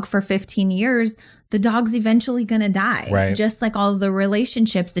dog for 15 years? The dog's eventually going to die. Right. Just like all the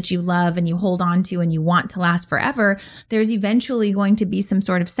relationships that you love and you hold on to and you want to last forever, there's eventually going to be some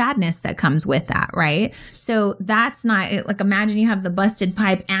sort of sadness that comes with that, right? So that's not like, imagine you have the busted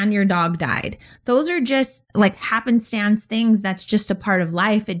pipe and your dog died. Those are just like happenstance things. That's just a part of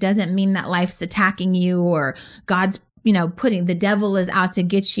life. It doesn't mean that life's attacking you or God's putting the devil is out to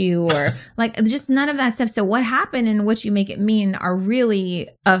get you or like just none of that stuff. So what happened and what you make it mean are really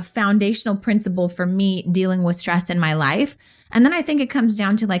a foundational principle for me dealing with stress in my life. And then I think it comes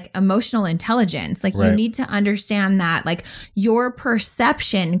down to like emotional intelligence. Like you need to understand that like your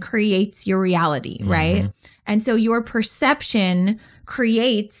perception creates your reality, right? And so your perception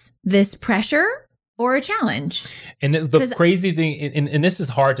creates this pressure or a challenge. And the crazy thing, and this is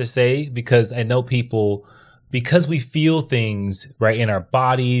hard to say because I know people, because we feel things right in our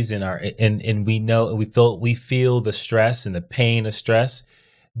bodies and we feel the stress and the pain of stress,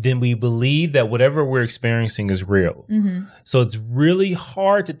 then we believe that whatever we're experiencing is real. Mm-hmm. So it's really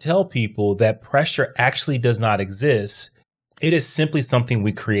hard to tell people that pressure actually does not exist. It is simply something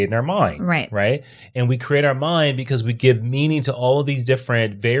we create in our mind. Right. And we create our mind because we give meaning to all of these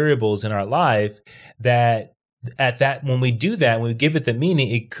different variables in our life that when we do that, when we give it the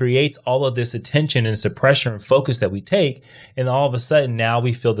meaning, it creates all of this attention and it's a pressure and focus that we take. And all of a sudden now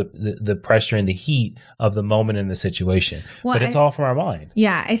we feel the pressure and the heat of the moment in the situation. Well, but it's all from our mind.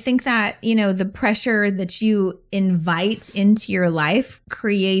 Yeah. I think that, the pressure that you invite into your life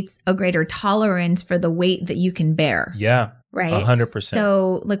creates a greater tolerance for the weight that you can bear. Yeah. Right. 100%.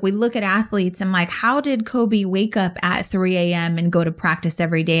 So like we look at athletes and like, how did Kobe wake up at 3 a.m. and go to practice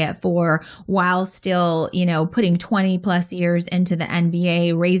every day at 4 while still, putting 20 plus years into the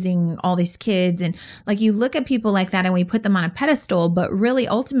NBA, raising all these kids? And like, you look at people like that and we put them on a pedestal, but really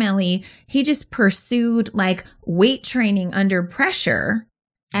ultimately he just pursued like weight training under pressure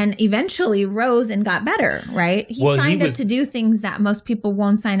and eventually rose and got better, right? He signed up to do things that most people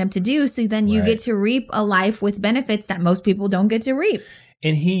won't sign up to do. So then you get to reap a life with benefits that most people don't get to reap.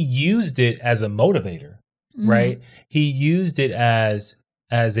 And he used it as a motivator, right? He used it as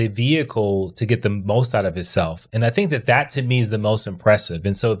a vehicle to get the most out of himself. And I think that to me is the most impressive.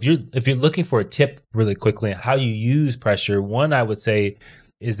 And so if you're looking for a tip really quickly on how you use pressure, one I would say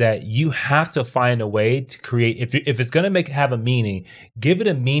is that you have to find a way to create, if it's going to have a meaning, give it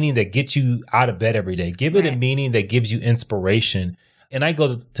a meaning that gets you out of bed every day. Give it a meaning that gives you inspiration. And I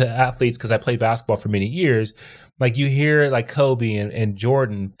go to athletes because I played basketball for many years. Like you hear like Kobe and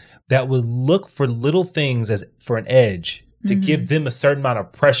Jordan that would look for little things for an edge to give them a certain amount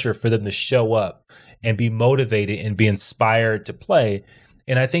of pressure for them to show up and be motivated and be inspired to play.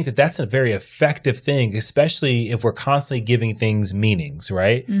 And I think that's a very effective thing, especially if we're constantly giving things meanings,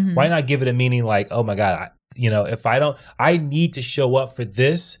 right? Mm-hmm. Why not give it a meaning like, oh my God, I need to show up for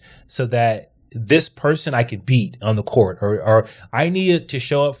this so that this person I could beat on the court, or I needed to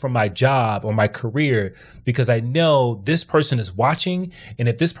show up for my job or my career because I know this person is watching. And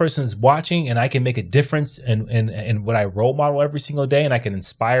if this person is watching and I can make a difference in what I role model every single day and I can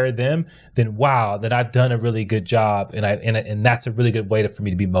inspire them, then wow, then I've done a really good job. And that's a really good way for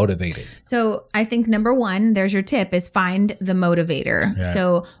me to be motivated. So I think number one, there's your tip, is find the motivator. Yeah.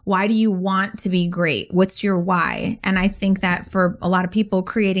 So why do you want to be great? What's your why? And I think that for a lot of people,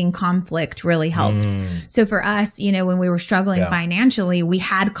 creating conflict really helps. So for us, when we were struggling financially, we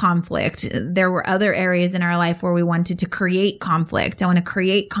had conflict. There were other areas in our life where we wanted to create conflict. I want to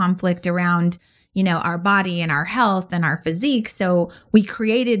create conflict around, our body and our health and our physique. So we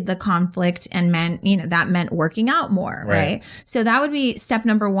created the conflict and that meant working out more, right? So that would be step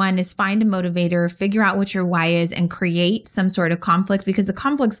number one, is find a motivator, figure out what your why is, and create some sort of conflict, because the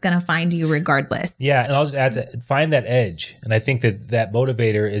conflict's going to find you regardless. Yeah. And I'll just add to find that edge. And I think that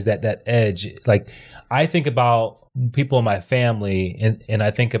motivator is that edge. Like I think about people in my family and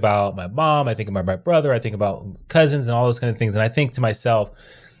I think about my mom, I think about my brother, I think about cousins and all those kind of things. And I think to myself,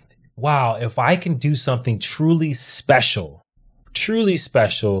 wow, if I can do something truly special truly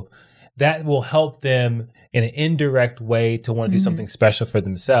special, that will help them in an indirect way to want to do something special for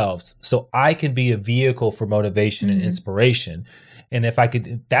themselves. So I can be a vehicle for motivation and inspiration. And if I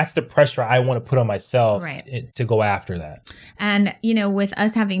could, that's the pressure I want to put on myself to go after that. And, with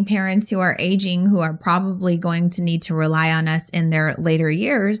us having parents who are aging, who are probably going to need to rely on us in their later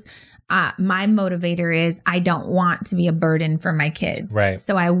years, my motivator is I don't want to be a burden for my kids. Right.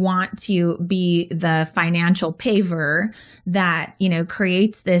 So I want to be the financial paver that,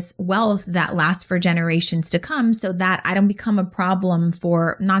 creates this wealth that lasts for generations to come, so that I don't become a problem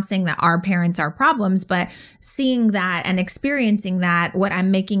for, not saying that our parents are problems, but seeing that and experiencing that, what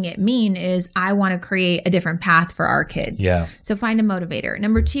I'm making it mean is I want to create a different path for our kids. Yeah. So find a motivator.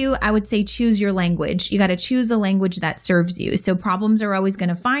 Number 2, I would say choose your language. You got to choose a language that serves you. So problems are always going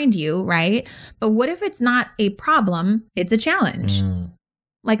to find you, right? But what if it's not a problem, it's a challenge?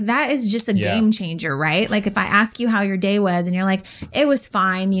 Like that is just a game changer, right? Like if I ask you how your day was and you're like, it was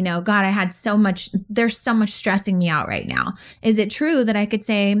fine, God, I had there's so much stressing me out right now. Is it true that I could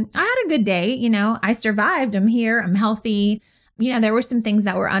say, I had a good day, I survived, I'm here, I'm healthy. There were some things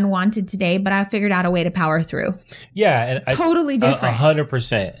that were unwanted today, but I figured out a way to power through. Yeah. And totally different.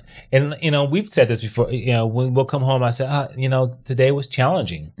 100%. And, we've said this before, when we'll come home, I said, today was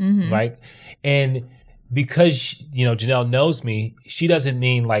challenging. Right. And because, Janelle knows me, she doesn't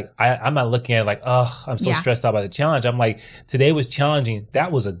mean like, I'm not looking at it like, oh, I'm so stressed out by the challenge. I'm like, today was challenging.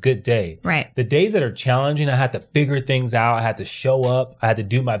 That was a good day. Right. The days that are challenging, I had to figure things out. I had to show up. I had to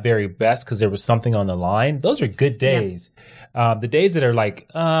do my very best because there was something on the line. Those are good days. The days that are like,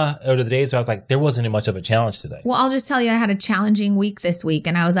 or the days where I was like, there wasn't much of a challenge today. Well, I'll just tell you, I had a challenging week this week,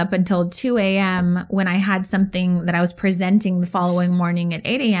 and I was up until 2 a.m. when I had something that I was presenting the following morning at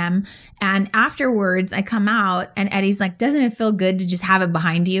 8 a.m. And afterwards, I come out and Eddie's like, doesn't it feel good to just have it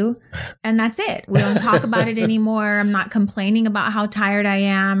behind you? And that's it. We don't talk about it anymore. I'm not complaining about how tired I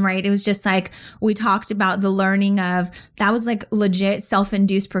am, right? It was just like, we talked about the learning of, that was like legit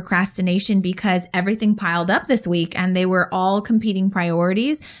self-induced procrastination because everything piled up this week and they were all competing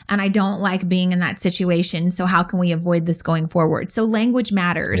priorities. And I don't like being in that situation. So how can we avoid this going forward? So language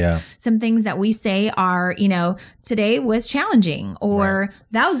matters. Yeah. Some things that we say are, today was challenging, or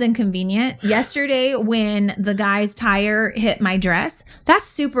that was inconvenient. Yesterday, when the guy's tire hit my dress, that's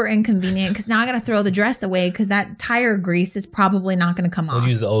super inconvenient because now I got to throw the dress away because that tire grease is probably not going to come off. We'll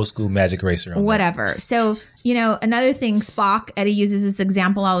use the old school magic eraser on whatever. That. So, another thing, Spock, Eddie uses this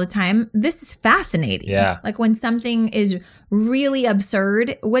example all the time. This is fascinating. Yeah. Like when something is really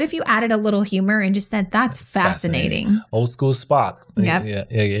absurd, what if you added a little humor and just said, that's fascinating. Old school Spock. Yep. Yeah,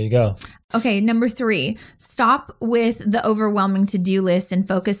 there you go. Okay, number 3, stop with the overwhelming to-do list and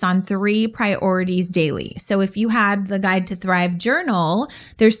focus on 3 priorities daily. So if you had the Guide to Thrive journal,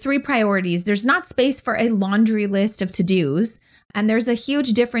 there's 3 priorities. There's not space for a laundry list of to-dos. And there's a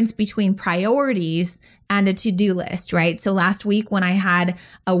huge difference between priorities and a to-do list, right? So last week when I had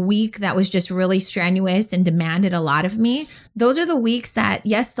a week that was just really strenuous and demanded a lot of me, those are the weeks that,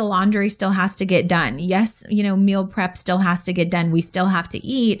 yes, the laundry still has to get done. Yes, meal prep still has to get done. We still have to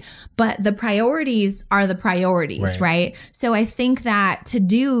eat, but the priorities are the priorities, right? So I think that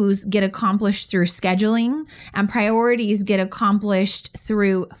to-dos get accomplished through scheduling and priorities get accomplished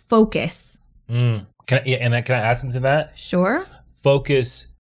through focus. Can I add something to that? Sure. Focus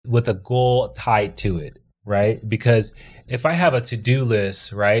with a goal tied to it, right? Because if I have a to-do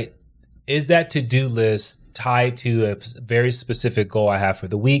list, right, is that to-do list tied to a very specific goal I have for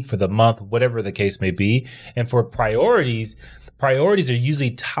the week, for the month, whatever the case may be? And for priorities are usually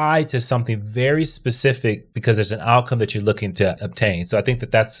tied to something very specific because there's an outcome that you're looking to obtain. So I think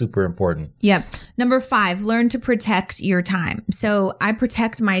that that's super important. Yep. Number 5, learn to protect your time. So I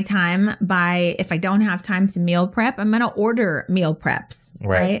protect my time by, if I don't have time to meal prep, I'm going to order meal preps,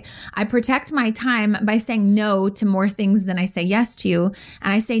 right? I protect my time by saying no to more things than I say yes to.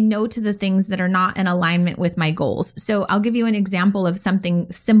 And I say no to the things that are not in alignment with my goals. So I'll give you an example of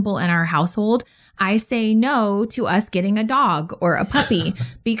something simple in our household. I say no to us getting a dog or a puppy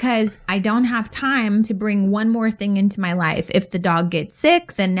because I don't have time to bring one more thing into my life. If the dog gets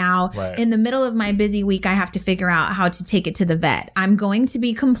sick, then now in the middle of my busy week, I have to figure out how to take it to the vet. I'm going to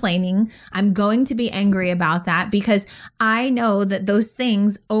be complaining. I'm going to be angry about that because I know that those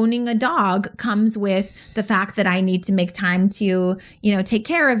things, owning a dog comes with the fact that I need to make time to, take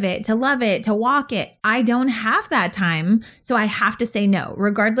care of it, to love it, to walk it. I don't have that time. So I have to say no,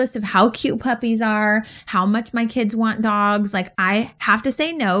 regardless of how cute puppies are, how much my kids want dogs. Like I have to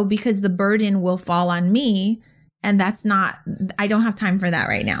say no because the burden will fall on me And that's not, I don't have time for that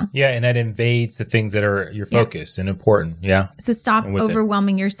right now. Yeah. And that invades the things that are your focus and important. Yeah. So stop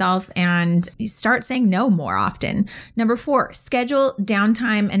overwhelming yourself and start saying no more often. Number 4, schedule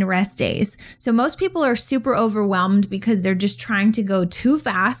downtime and rest days. So most people are super overwhelmed because they're just trying to go too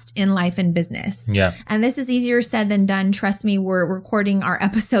fast in life and business. Yeah. And this is easier said than done. Trust me, we're recording our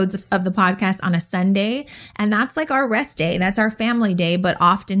episodes of the podcast on a Sunday, and that's like our rest day. That's our family day. But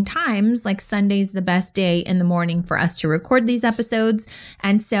oftentimes, like Sunday's the best day in the morning for us to record these episodes.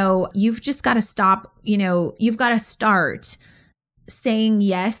 And so you've just got to stop, you've got to start saying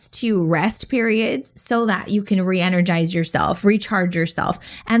yes to rest periods so that you can re-energize yourself, recharge yourself.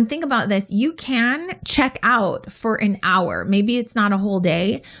 And think about this. You can check out for an hour. Maybe it's not a whole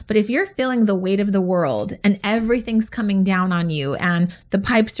day, but if you're feeling the weight of the world and everything's coming down on you and the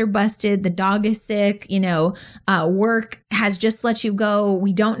pipes are busted, the dog is sick, work has just let you go,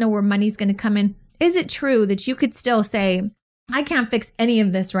 we don't know where money's going to come in. Is it true that you could still say, I can't fix any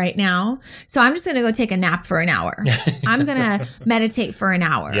of this right now, so I'm just going to go take a nap for an hour. I'm going to meditate for an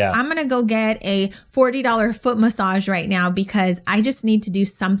hour. Yeah. I'm going to go get a $40 foot massage right now because I just need to do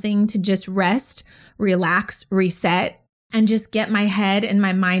something to just rest, relax, reset, and just get my head and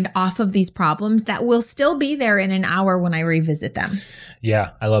my mind off of these problems that will still be there in an hour when I revisit them.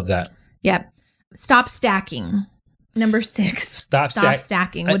 Yeah, I love that. Yep. Stop stacking. Number 6, stop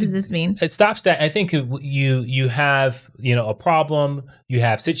stacking. What does this mean? Stop stacking. I think you have, a problem, you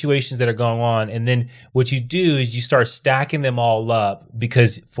have situations that are going on. And then what you do is you start stacking them all up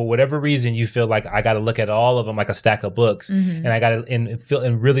because for whatever reason, you feel like I got to look at all of them like a stack of books and I got to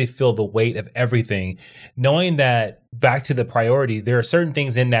and really feel the weight of everything. Knowing that back to the priority, there are certain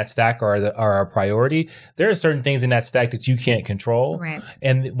things in that stack are a priority. There are certain things in that stack that you can't control. Right.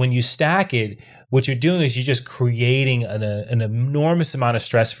 And when you stack it, what you're doing is you're just creating an enormous amount of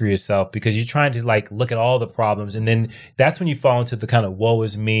stress for yourself because you're trying to look at all the problems. And then that's when you fall into the kind of woe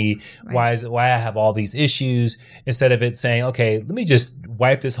is me. Right. Why I have all these issues instead of it saying, okay, let me just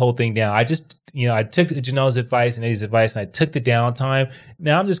wipe this whole thing down. I just, I took Janelle's advice and Eddie's advice and I took the downtime.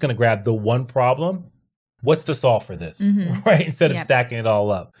 Now I'm just going to grab the one problem. What's the solve for this? Right? Instead of stacking it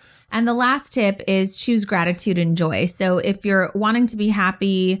all up. And the last tip is choose gratitude and joy. So if you're wanting to be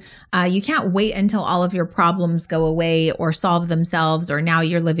happy, you can't wait until all of your problems go away or solve themselves, or now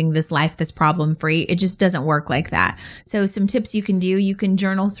you're living this life that's problem free. It just doesn't work like that. So some tips you can do, you can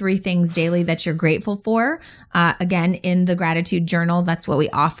journal 3 things daily that you're grateful for. Again, in the gratitude journal, that's what we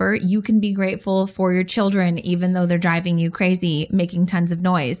offer. You can be grateful for your children, even though they're driving you crazy, making tons of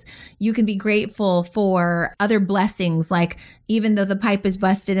noise. You can be grateful for other blessings, like even though the pipe is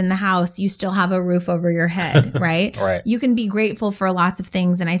busted in the house, you still have a roof over your head, right? Right. You can be grateful for lots of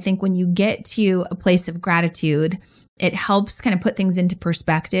things. And I think when you get to a place of gratitude, it helps kind of put things into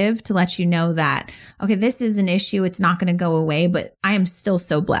perspective to let you know that, okay, this is an issue. It's not going to go away, but I am still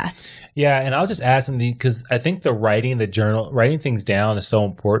so blessed. Yeah. And I'll just add something because I think the journal, writing things down is so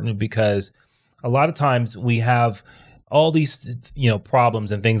important because a lot of times we have all these,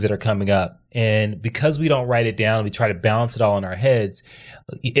 problems and things that are coming up. And because we don't write it down, we try to balance it all in our heads.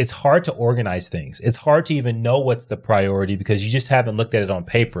 It's hard to organize things. It's hard to even know what's the priority because you just haven't looked at it on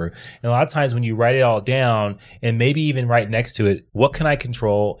paper. And a lot of times when you write it all down and maybe even right next to it, what can I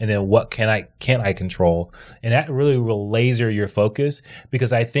control? And then what can't I control? And that really will laser your focus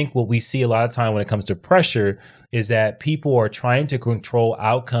because I think what we see a lot of time when it comes to pressure is that people are trying to control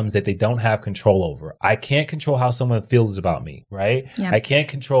outcomes that they don't have control over. I can't control how someone feels about me, right? Yeah. I can't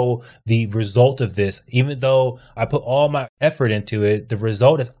control the result of this. Even though I put all my effort into it, the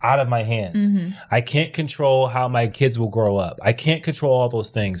result is out of my hands. I can't control how my kids will grow up. I can't control all those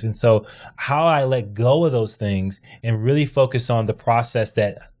things. And so how I let go of those things and really focus on the process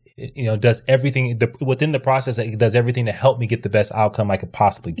that does everything within the process that does everything to help me get the best outcome I could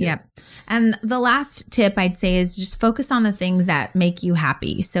possibly get. Yep. And the last tip I'd say is just focus on the things that make you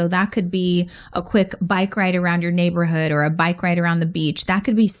happy. So that could be a quick bike ride around your neighborhood or a bike ride around the beach. That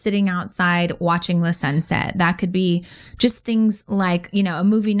could be sitting outside watching the sunset. That could be just things like, a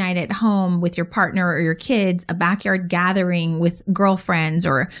movie night at home with your partner or your kids, a backyard gathering with girlfriends,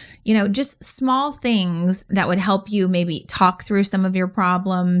 or, just small things that would help you maybe talk through some of your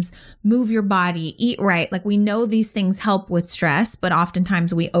problems, move your body, eat right. Like we know these things help with stress, but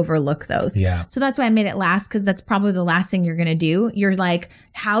oftentimes we overlook those. Yeah. So that's why I made it last, because that's probably the last thing you're going to do. You're like,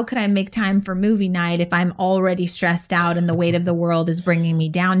 how could I make time for movie night if I'm already stressed out and the weight of the world is bringing me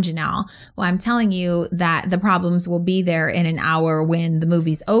down, Janelle? Well, I'm telling you that the problems will be there in an hour when the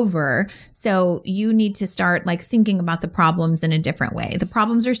movie's over. So you need to start thinking about the problems in a different way. The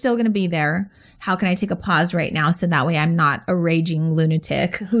problems are still going to be there. How can I take a pause right now so that way I'm not a raging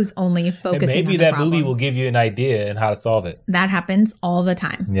lunatic who's who's only focusing and maybe on the that problems. movie will give you an idea and how to solve it. That happens all the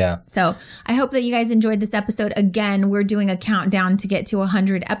time. Yeah. So I hope that you guys enjoyed this episode. Again, we're doing a countdown to get to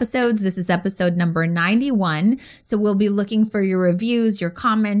 100 episodes. This is episode number 91. So we'll be looking for your reviews, your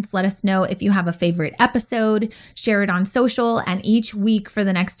comments. Let us know if you have a favorite episode. Share it on social. And each week for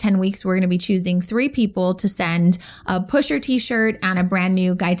the next 10 weeks, we're going to be choosing 3 people to send a Pusher t-shirt and a brand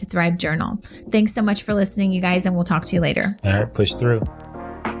new Guide to Thrive journal. Thanks so much for listening, you guys, and we'll talk to you later. All right, push through.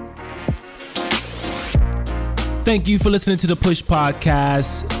 Thank you for listening to the Push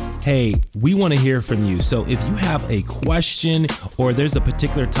Podcast. Hey, we want to hear from you. So if you have a question or there's a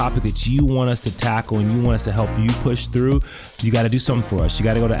particular topic that you want us to tackle and you want us to help you push through, you got to do something for us. You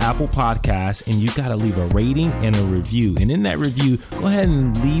got to go to Apple Podcasts and you got to leave a rating and a review. And in that review, go ahead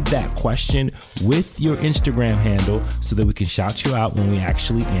and leave that question with your Instagram handle so that we can shout you out when we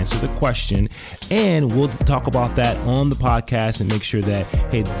actually answer the question. And we'll talk about that on the podcast and make sure that,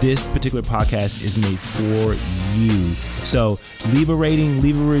 hey, this particular podcast is made for you. So leave a rating,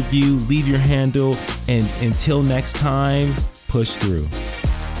 leave a review, leave your handle, and until next time, push through.